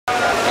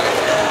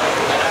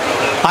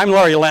I'm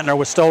Larry Lintner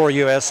with Stoller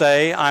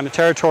USA. I'm a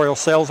territorial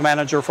sales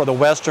manager for the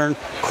Western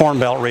Corn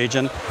Belt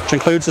region, which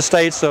includes the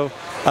states of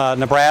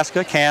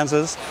Nebraska,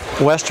 Kansas,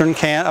 Western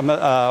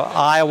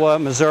Iowa,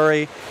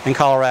 Missouri, and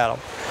Colorado.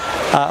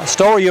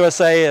 Stoller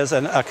USA is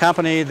a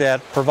company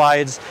that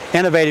provides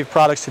innovative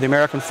products to the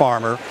American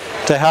farmer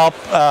to help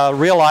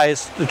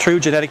realize the true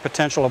genetic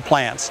potential of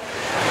plants.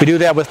 We do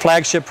that with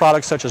flagship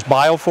products such as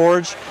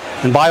Bioforge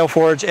and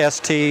Bioforge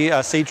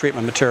ST seed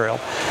treatment material.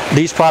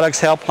 These products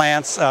help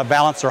plants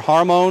balance their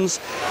hormones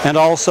and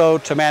also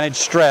to manage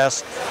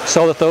stress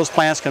so that those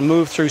plants can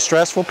move through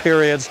stressful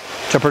periods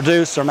to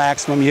produce their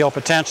maximum yield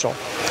potential.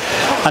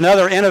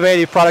 Another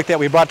innovative product that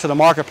we brought to the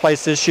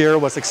marketplace this year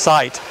was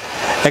Excite.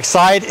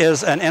 Excite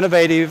is an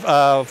innovative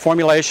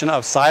formulation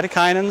of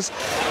cytokinins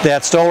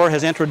that Stoller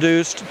has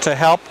introduced to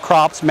help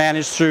crops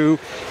manage through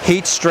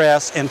heat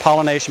stress in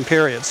pollination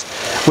periods.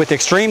 With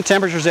extreme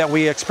temperatures that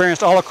we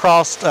experienced all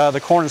across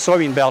the corn and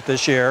soybean belt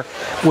this year,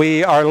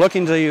 we are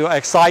looking to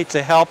Excite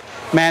to help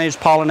manage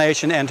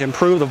pollination and to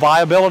improve the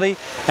viability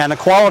and the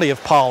quality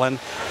of pollen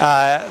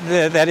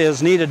that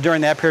is needed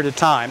during that period of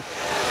time.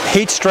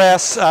 Heat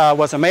stress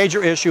was a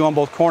major issue on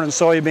both corn and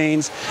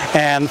soybeans,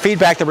 and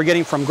feedback that we're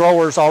getting from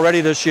growers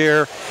already this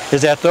year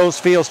is that those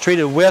fields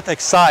treated with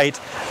Excite,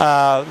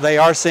 they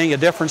are seeing a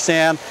difference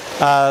in.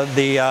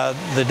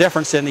 The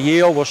difference in the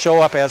yield will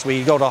show up as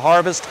we go to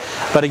harvest,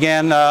 but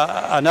again,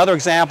 another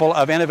example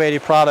of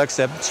innovative products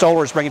that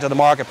Stoller is bringing to the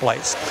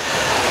marketplace.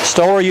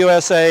 Stoller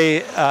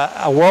USA,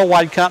 a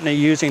worldwide company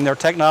using their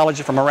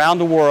technology from around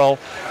the world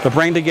to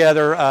bring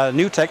together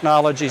new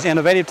technologies,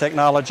 innovative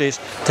technologies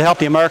to help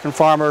the American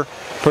farmer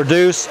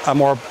produce a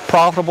more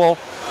profitable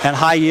and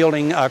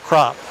high-yielding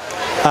crop.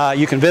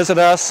 You can visit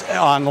us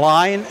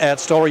online at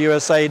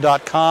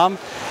StollerUSA.com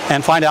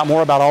and find out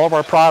more about all of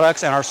our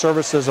products and our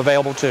services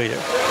available to you.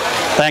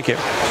 Thank you.